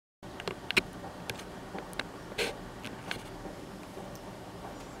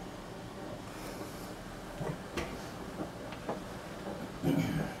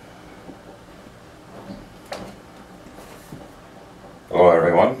Hello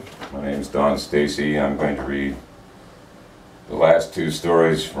everyone, my name is Don Stacy. I'm going to read the last two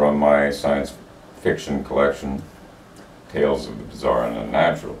stories from my science fiction collection, Tales of the Bizarre and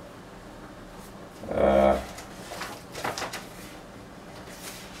Unnatural. The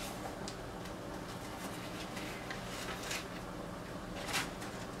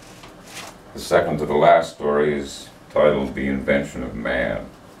second to the last story is titled The Invention of Man.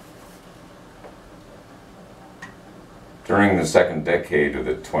 During the second decade of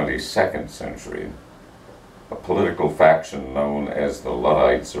the 22nd century, a political faction known as the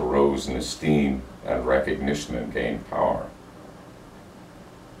Luddites arose in esteem and recognition and gained power.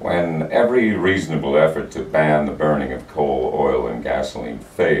 When every reasonable effort to ban the burning of coal, oil, and gasoline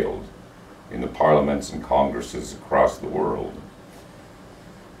failed in the parliaments and congresses across the world,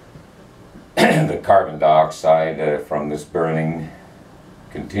 the carbon dioxide from this burning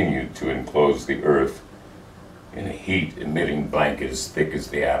continued to enclose the earth in a heat-emitting blanket as thick as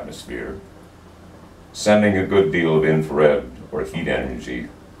the atmosphere, sending a good deal of infrared or heat energy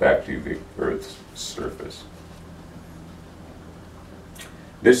back to the Earth's surface.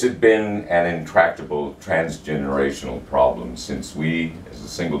 This had been an intractable transgenerational problem since we, as a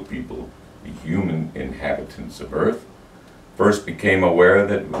single people, the human inhabitants of Earth, first became aware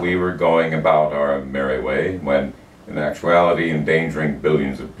that we were going about our merry way when, in actuality, endangering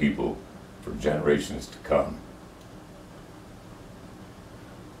billions of people for generations to come.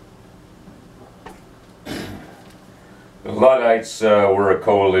 The Luddites were a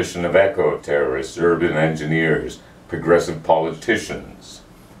coalition of eco-terrorists, urban engineers, progressive politicians,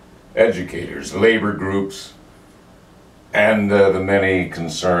 educators, labor groups, and the many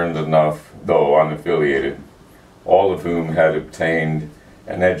concerned enough, though unaffiliated, all of whom had obtained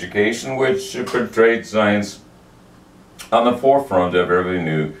an education which portrayed science on the forefront of every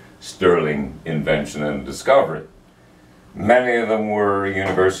new sterling invention and discovery. Many of them were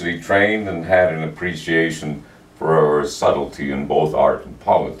university trained and had an appreciation for subtlety in both art and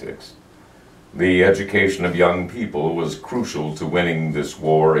politics. The education of young people was crucial to winning this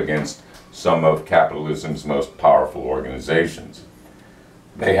war against some of capitalism's most powerful organizations.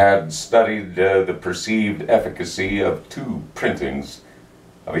 They had studied the perceived efficacy of two printings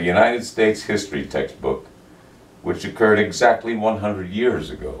of a United States history textbook which occurred exactly 100 years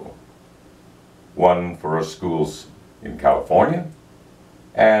ago. One for schools in California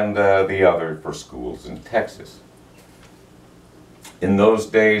and the other for schools in Texas. In those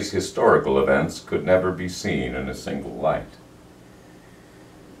days, historical events could never be seen in a single light.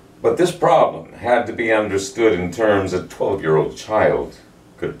 But this problem had to be understood in terms a 12-year-old child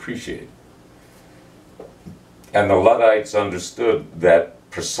could appreciate. And the Luddites understood that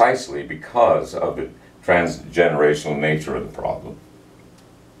precisely because of the transgenerational nature of the problem.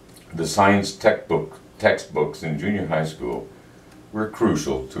 The science textbooks in junior high school were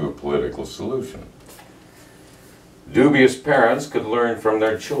crucial to a political solution. Dubious parents could learn from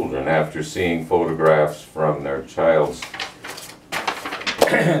their children after seeing photographs from their child's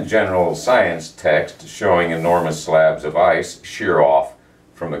general science text showing enormous slabs of ice shear off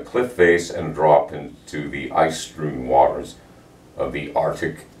from a cliff face and drop into the ice-strewn waters of the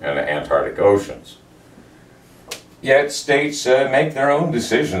Arctic and Antarctic oceans. Yet states make their own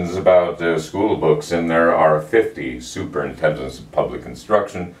decisions about school books, and there are 50 superintendents of public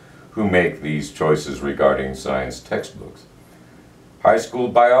instruction who make these choices regarding science textbooks. High school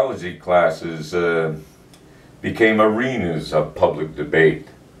biology classes became arenas of public debate.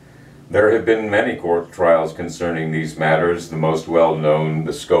 There have been many court trials concerning these matters, the most well-known,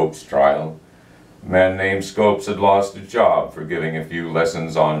 the Scopes trial. A man named Scopes had lost a job for giving a few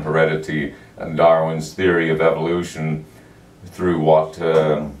lessons on heredity and Darwin's theory of evolution through what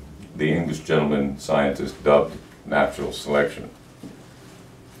the English gentleman scientist dubbed natural selection.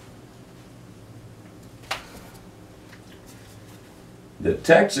 The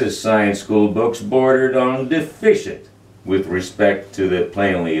Texas science school books bordered on deficient with respect to the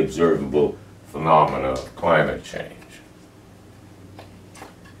plainly observable phenomena of climate change.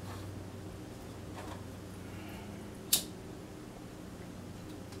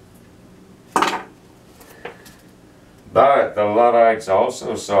 But the Luddites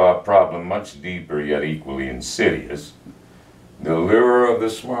also saw a problem much deeper yet equally insidious: the lure of the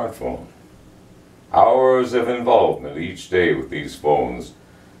smartphone. Hours of involvement each day with these phones,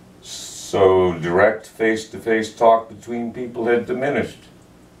 so direct face-to-face talk between people had diminished.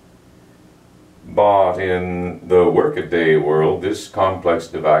 But in the workaday world, this complex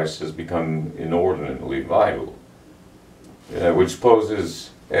device has become inordinately vital, which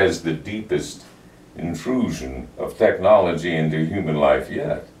poses as the deepest intrusion of technology into human life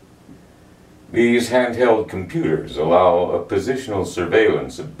yet. These handheld computers allow a positional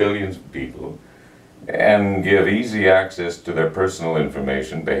surveillance of billions of people and give easy access to their personal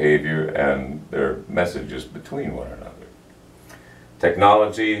information, behavior, and their messages between one another.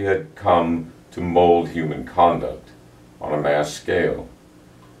 Technology had come to mold human conduct on a mass scale.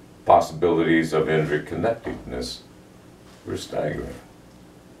 Possibilities of interconnectedness were staggering.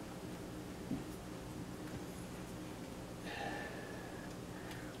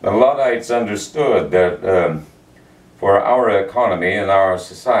 The Luddites understood that for our economy and our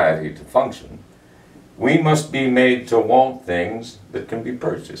society to function, we must be made to want things that can be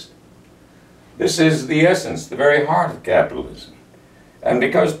purchased. This is the essence, the very heart of capitalism. And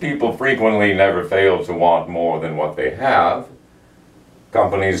because people frequently never fail to want more than what they have,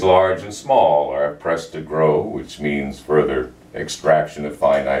 companies large and small are pressed to grow, which means further extraction of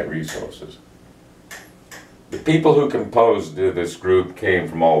finite resources. The people who composed this group came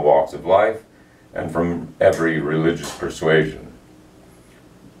from all walks of life and from every religious persuasion.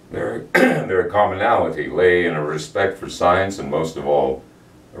 Their commonality lay in a respect for science and, most of all,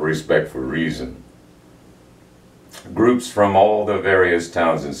 a respect for reason. Groups from all the various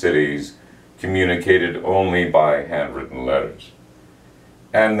towns and cities communicated only by handwritten letters,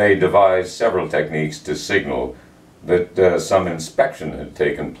 and they devised several techniques to signal that some inspection had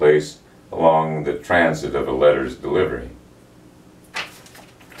taken place along the transit of a letter's delivery.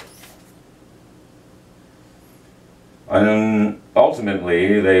 And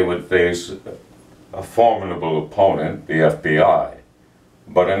ultimately, they would face a formidable opponent, the FBI.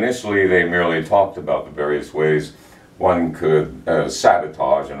 But initially, they merely talked about the various ways one could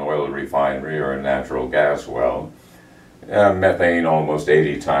sabotage an oil refinery or a natural gas well. Methane almost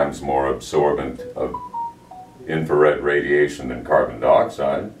 80 times more absorbent of infrared radiation than carbon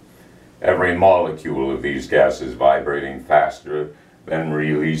dioxide. Every molecule of these gases vibrating faster than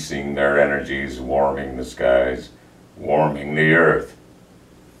releasing their energies, warming the skies, warming the earth.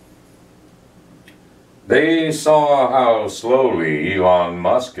 They saw how slowly Elon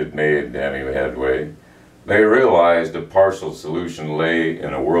Musk had made any headway. They realized a partial solution lay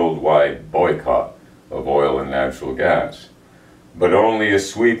in a worldwide boycott of oil and natural gas. But only a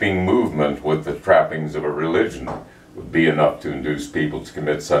sweeping movement with the trappings of a religion would be enough to induce people to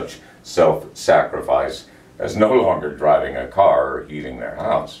commit such self-sacrifice as no longer driving a car or heating their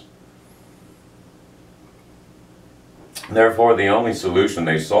house. Therefore, the only solution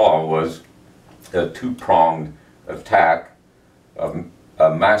they saw was a two-pronged attack of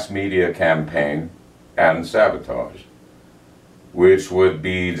a mass media campaign and sabotage, which would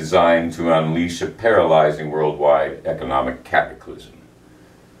be designed to unleash a paralyzing worldwide economic cataclysm.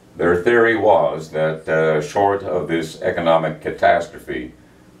 Their theory was that short of this economic catastrophe,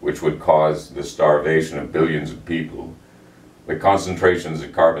 which would cause the starvation of billions of people, the concentrations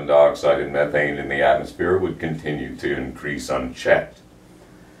of carbon dioxide and methane in the atmosphere would continue to increase unchecked.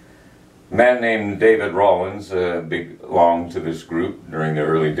 A man named David Rawlins belonged to this group during the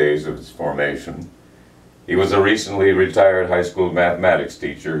early days of its formation. He was a recently retired high school mathematics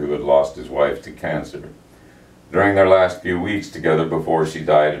teacher who had lost his wife to cancer. During their last few weeks together before she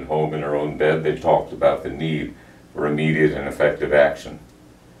died at home in her own bed, they talked about the need for immediate and effective action.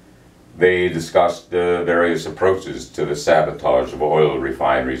 They discussed various approaches to the sabotage of oil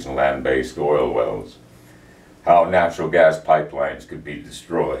refineries and land-based oil wells, how natural gas pipelines could be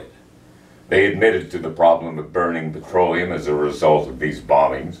destroyed. They admitted to the problem of burning petroleum as a result of these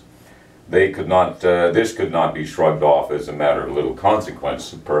bombings. This could not be shrugged off as a matter of little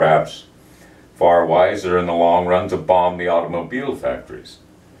consequence, perhaps far wiser in the long run to bomb the automobile factories.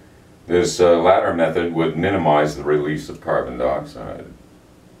 This latter method would minimize the release of carbon dioxide.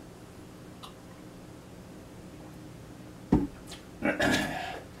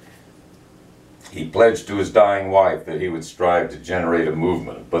 He pledged to his dying wife that he would strive to generate a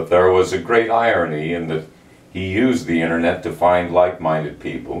movement, but there was a great irony in that he used the internet to find like-minded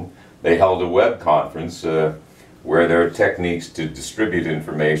people. They held a web conference where their techniques to distribute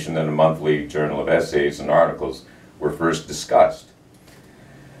information in a monthly journal of essays and articles were first discussed.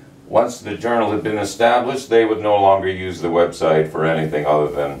 Once the journal had been established, they would no longer use the website for anything other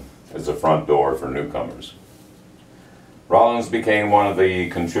than as a front door for newcomers. Rawlins became one of the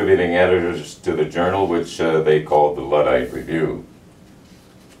contributing editors to the journal, which they called the Luddite Review.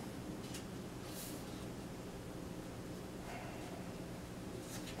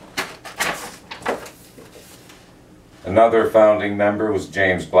 Another founding member was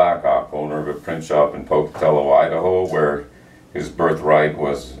James Blackhawk, owner of a print shop in Pocatello, Idaho, where his birthright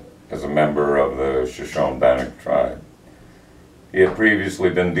was as a member of the Shoshone-Bannock tribe. He had previously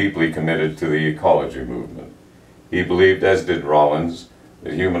been deeply committed to the ecology movement. He believed, as did Rawlins,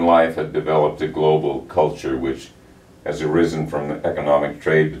 that human life had developed a global culture which has arisen from economic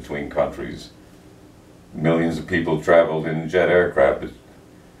trade between countries. Millions of people traveled in jet aircraft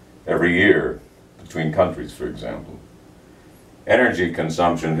every year between countries, for example. Energy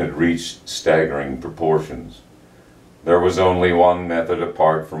consumption had reached staggering proportions. There was only one method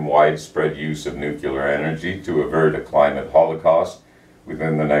apart from widespread use of nuclear energy to avert a climate holocaust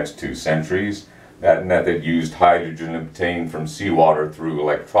within the next 2 centuries. That method used hydrogen obtained from seawater through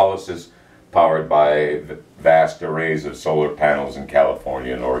electrolysis, powered by vast arrays of solar panels in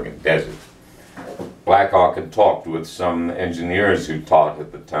California and Oregon desert. Black Hawk had talked with some engineers who taught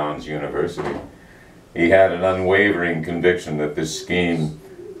at the town's university. He had an unwavering conviction that this scheme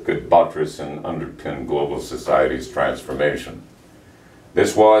could buttress and underpin global society's transformation.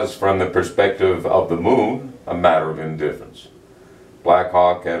 This was, from the perspective of the moon, a matter of indifference. Black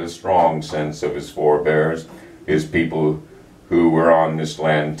Hawk had a strong sense of his forebears, his people who were on this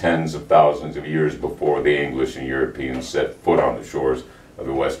land tens of thousands of years before the English and Europeans set foot on the shores of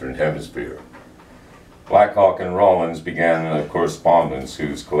the Western Hemisphere. Black Hawk and Rawlins began a correspondence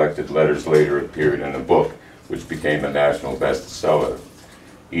whose collected letters later appeared in a book which became a national bestseller.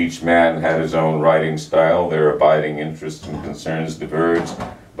 Each man had his own writing style, their abiding interests and concerns diverged,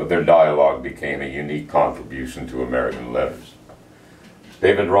 but their dialogue became a unique contribution to American letters.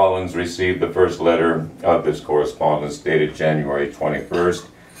 David Rawlins received the first letter of this correspondence dated January 21st,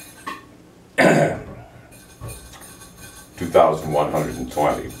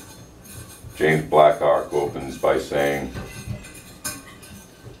 2120. James Blackhawk opens by saying,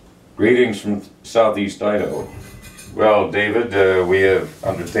 "Greetings from Southeast Idaho. Well, David, we have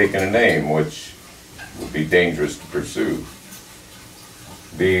undertaken a aim which would be dangerous to pursue.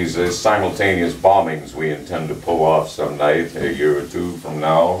 These simultaneous bombings we intend to pull off some night, a year or two from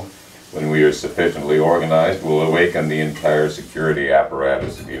now, when we are sufficiently organized, will awaken the entire security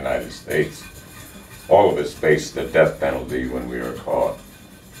apparatus of the United States. All of us face the death penalty when we are caught.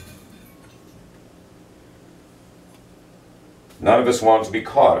 None of us want to be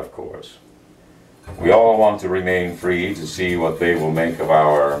caught, of course. We all want to remain free to see what they will make of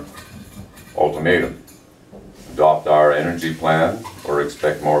our ultimatum. Adopt our energy plan, or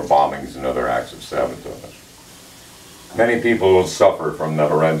expect more bombings and other acts of sabotage. Many people will suffer from the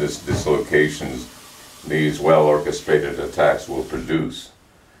horrendous dislocations these well-orchestrated attacks will produce.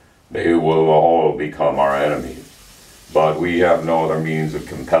 They will all become our enemies, but we have no other means of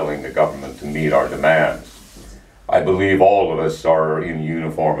compelling the government to meet our demands. I believe all of us are in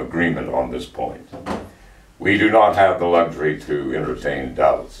uniform agreement on this point. We do not have the luxury to entertain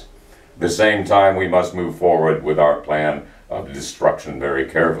doubts. At the same time, we must move forward with our plan of destruction very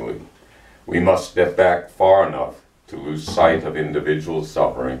carefully. We must step back far enough to lose sight of individual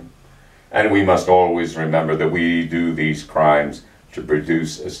suffering, and we must always remember that we do these crimes to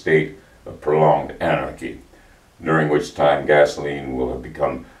produce a state of prolonged anarchy, during which time gasoline will have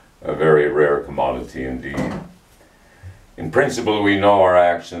become a very rare commodity indeed. In principle, we know our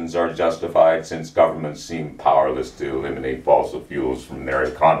actions are justified since governments seem powerless to eliminate fossil fuels from their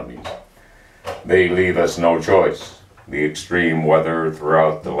economies. They leave us no choice. The extreme weather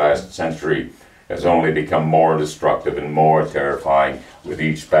throughout the last century has only become more destructive and more terrifying with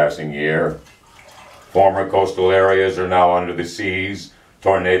each passing year. Former coastal areas are now under the seas.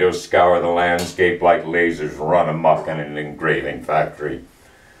 Tornadoes scour the landscape like lasers run amok in an engraving factory.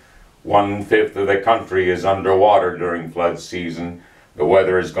 1/5 of the country is underwater during flood season. The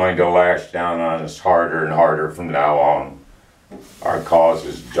weather is going to lash down on us harder and harder from now on. Our cause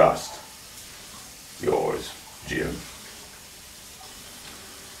is just. Yours, Jim."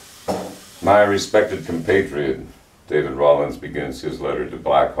 My respected compatriot, David Rawlins begins his letter to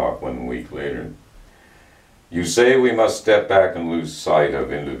Black Hawk 1 week later. "You say we must step back and lose sight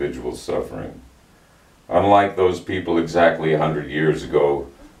of individual suffering. Unlike those people exactly 100 years ago,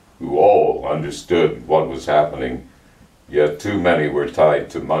 who all understood what was happening, yet too many were tied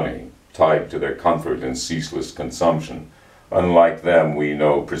to money, tied to their comfort and ceaseless consumption. Unlike them, we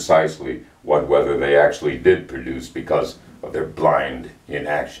know precisely what weather they actually did produce because of their blind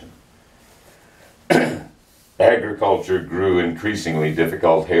inaction. Agriculture grew increasingly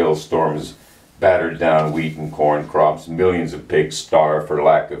difficult. Hailstorms battered down wheat and corn crops. Millions of pigs starved for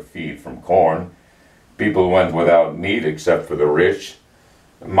lack of feed from corn. People went without meat except for the rich.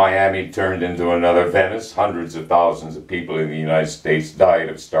 Miami turned into another Venice. Hundreds of thousands of people in the United States died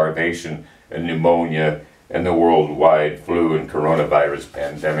of starvation and pneumonia and the worldwide flu and coronavirus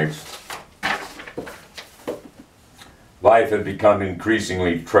pandemics. Life had become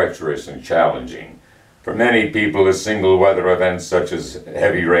increasingly treacherous and challenging. For many people, a single weather event such as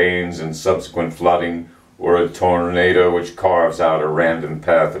heavy rains and subsequent flooding or a tornado which carves out a random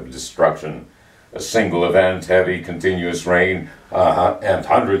path of destruction. A single event, heavy, continuous rain, and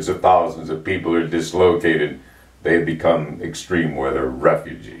hundreds of thousands of people are dislocated. They become extreme weather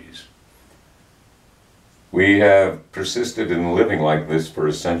refugees. We have persisted in living like this for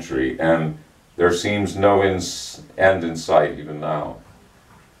a century, and there seems no end in sight even now.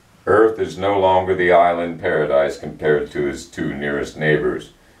 Earth is no longer the island paradise compared to its two nearest neighbors,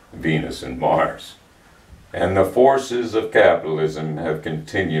 Venus and Mars. And the forces of capitalism have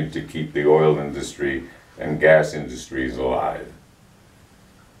continued to keep the oil industry and gas industries alive.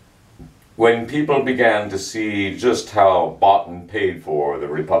 When people began to see just how bought and paid for the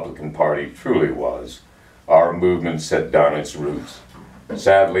Republican Party truly was, our movement set down its roots.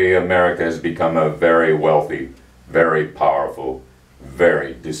 Sadly, America has become a very wealthy, very powerful,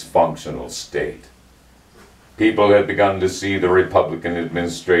 very dysfunctional state. People had begun to see the Republican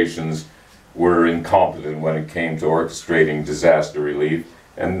administrations were incompetent when it came to orchestrating disaster relief,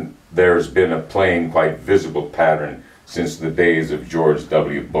 and there's been a plain, quite visible pattern since the days of George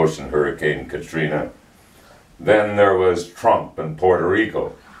W. Bush and Hurricane Katrina. Then there was Trump and Puerto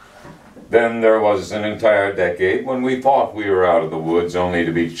Rico. Then there was an entire decade when we thought we were out of the woods, only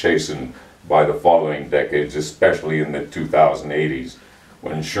to be chastened by the following decades, especially in the 2080s,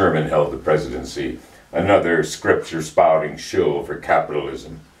 when Sherman held the presidency, another scripture-spouting shill for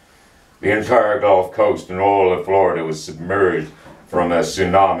capitalism. The entire Gulf Coast and all of Florida was submerged from a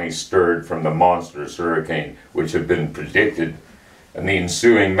tsunami stirred from the monstrous hurricane which had been predicted, and the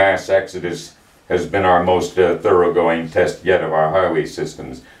ensuing mass exodus has been our most thoroughgoing test yet of our highway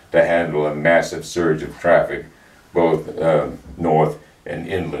systems to handle a massive surge of traffic, both north and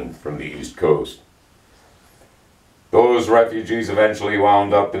inland from the East Coast. Those refugees eventually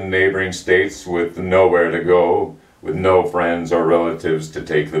wound up in neighboring states with nowhere to go, with no friends or relatives to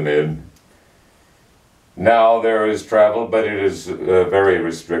take them in. Now there is travel, but it is very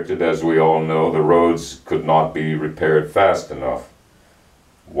restricted, as we all know. The roads could not be repaired fast enough.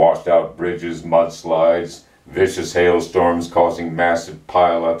 Washed out bridges, mudslides, vicious hailstorms causing massive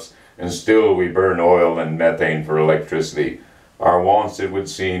pile-ups, and still we burn oil and methane for electricity. Our wants, it would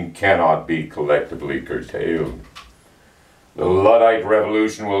seem, cannot be collectively curtailed. The Luddite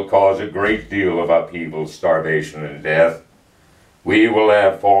revolution will cause a great deal of upheaval, starvation, and death. We will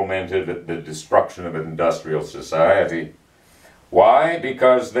have fomented the destruction of industrial society. Why?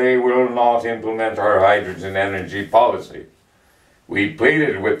 Because they will not implement our hydrogen energy policy. We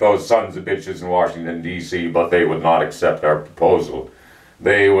pleaded with those sons of bitches in Washington, D.C., but they would not accept our proposal.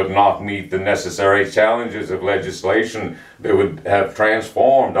 They would not meet the necessary challenges of legislation that would have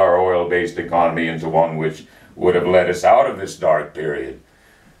transformed our oil-based economy into one which would have led us out of this dark period.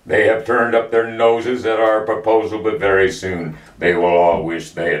 They have turned up their noses at our proposal, but very soon they will all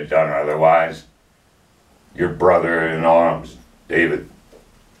wish they had done otherwise. Your brother in arms, David.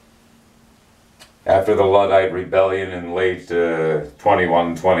 After the Luddite rebellion in late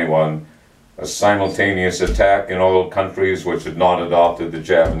 2121, a simultaneous attack in all countries which had not adopted the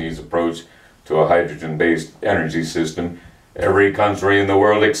Japanese approach to a hydrogen-based energy system, every country in the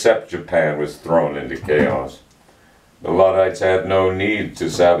world except Japan was thrown into chaos. The Luddites had no need to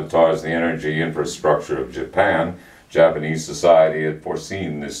sabotage the energy infrastructure of Japan. Japanese society had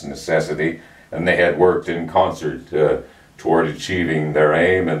foreseen this necessity, and they had worked in concert toward achieving their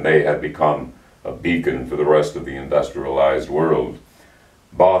aim, and they had become a beacon for the rest of the industrialized world.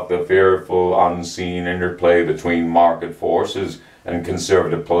 But the fearful, unseen interplay between market forces and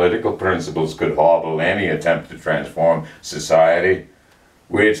conservative political principles could hobble any attempt to transform society,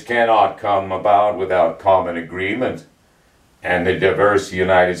 which cannot come about without common agreement. And the diverse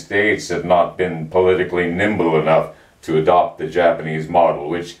United States had not been politically nimble enough to adopt the Japanese model,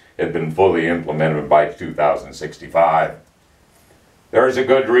 which had been fully implemented by 2065. There is a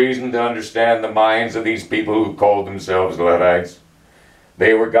good reason to understand the minds of these people who called themselves Luddites.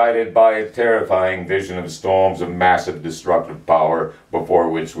 They were guided by a terrifying vision of storms of massive destructive power before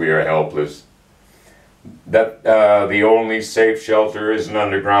which we are helpless. That the only safe shelter is an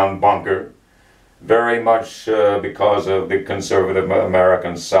underground bunker, very much because of the conservative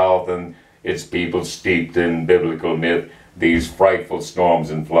American South and its people steeped in biblical myth. These frightful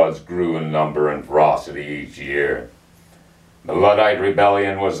storms and floods grew in number and ferocity each year. The Luddite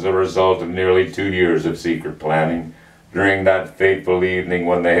rebellion was the result of nearly 2 years of secret planning. During that fateful evening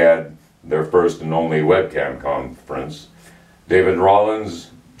when they had their first and only webcam conference, David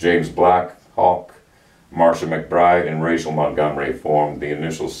Rawlins, James Blackhawk, Marcia McBride, and Rachel Montgomery formed the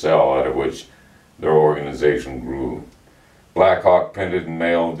initial cell out of which their organization grew. Blackhawk printed and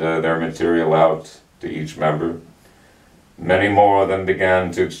mailed their material out to each member. Many more of them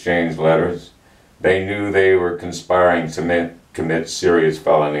began to exchange letters. They knew they were conspiring to commit serious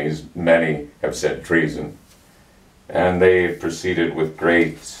felonies, many have said treason, and they proceeded with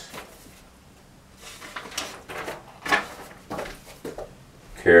great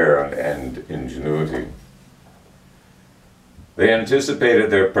care and ingenuity. They anticipated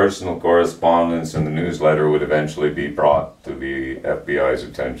their personal correspondence and the newsletter would eventually be brought to the FBI's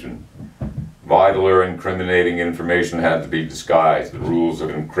attention. Vital or incriminating information had to be disguised, the rules of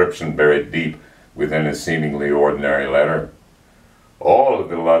encryption buried deep within a seemingly ordinary letter. All of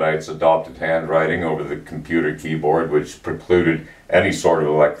the Luddites adopted handwriting over the computer keyboard, which precluded any sort of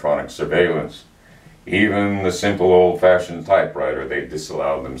electronic surveillance. Even the simple old-fashioned typewriter they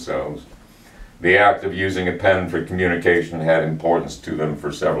disallowed themselves. The act of using a pen for communication had importance to them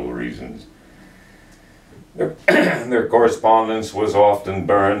for several reasons. Their correspondence was often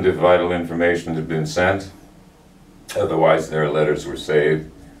burned if vital information had been sent. Otherwise, their letters were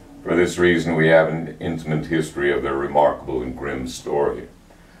saved. For this reason, we have an intimate history of their remarkable and grim story.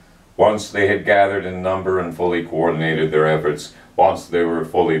 Once they had gathered in number and fully coordinated their efforts, once they were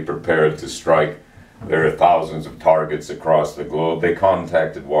fully prepared to strike, there are thousands of targets across the globe. They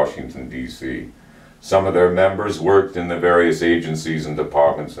contacted Washington, D.C. Some of their members worked in the various agencies and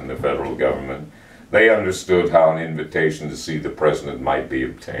departments in the federal government. They understood how an invitation to see the president might be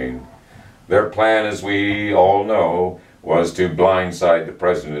obtained. Their plan, as we all know, was to blindside the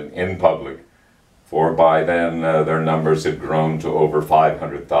president in public, for by then their numbers had grown to over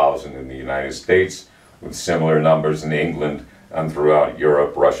 500,000 in the United States, with similar numbers in England and throughout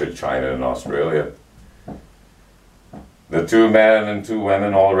Europe, Russia, China, and Australia. The two men and two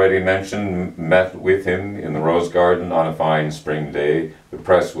women already mentioned met with him in the Rose Garden on a fine spring day. The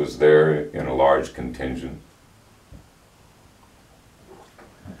press was there in a large contingent.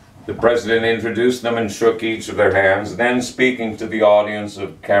 The president introduced them and shook each of their hands. Then, speaking to the audience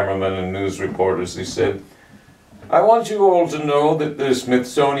of cameramen and news reporters, he said, "I want you all to know that the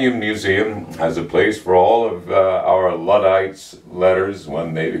Smithsonian Museum has a place for all of our Luddites' letters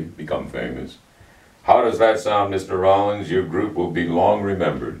when they become famous. How does that sound, Mr. Rollins? Your group will be long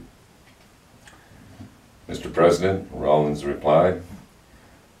remembered." "Mr. President," Rollins replied,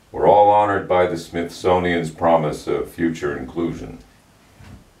 "we're all honored by the Smithsonian's promise of future inclusion.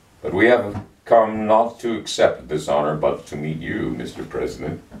 But we have come not to accept this honor, but to meet you, Mr.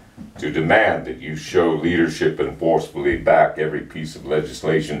 President, to demand that you show leadership and forcefully back every piece of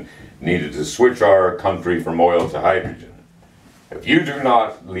legislation needed to switch our country from oil to hydrogen. If you do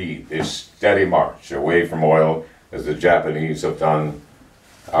not lead this steady march away from oil, as the Japanese have done,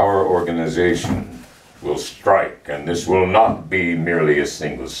 our organization will strike, and this will not be merely a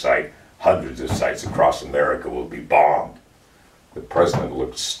single site. Hundreds of sites across America will be bombed." The president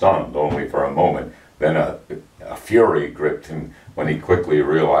looked stunned only for a moment. Then a fury gripped him when he quickly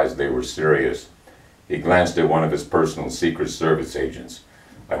realized they were serious. He glanced at one of his personal Secret Service agents.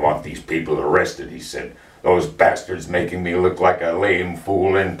 "I want these people arrested," he said. "Those bastards making me look like a lame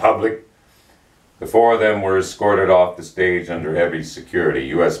fool in public." The four of them were escorted off the stage under heavy security.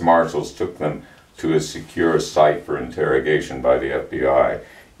 U.S. Marshals took them to a secure site for interrogation by the FBI.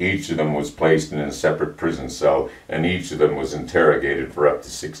 Each of them was placed in a separate prison cell, and each of them was interrogated for up to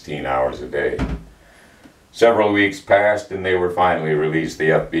 16 hours a day. Several weeks passed, and they were finally released.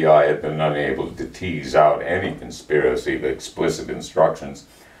 The FBI had been unable to tease out any conspiracy of explicit instructions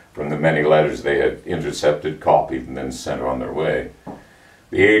from the many letters they had intercepted, copied, and then sent on their way.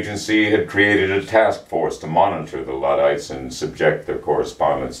 The agency had created a task force to monitor the Luddites and subject their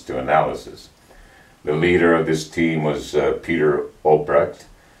correspondence to analysis. The leader of this team was Peter Obrecht,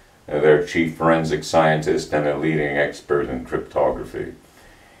 their chief forensic scientist and a leading expert in cryptography.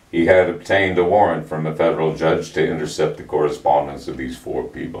 He had obtained a warrant from a federal judge to intercept the correspondence of these four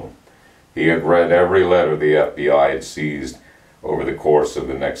people. He had read every letter the FBI had seized over the course of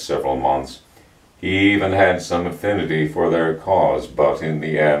the next several months. He even had some affinity for their cause, but in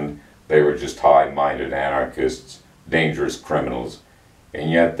the end they were just high-minded anarchists, dangerous criminals,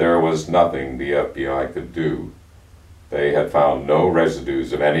 and yet there was nothing the FBI could do. They had found no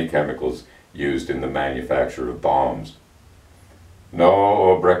residues of any chemicals used in the manufacture of bombs. No,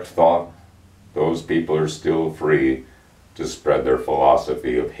 Obrecht thought, those people are still free to spread their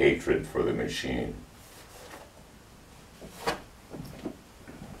philosophy of hatred for the machine.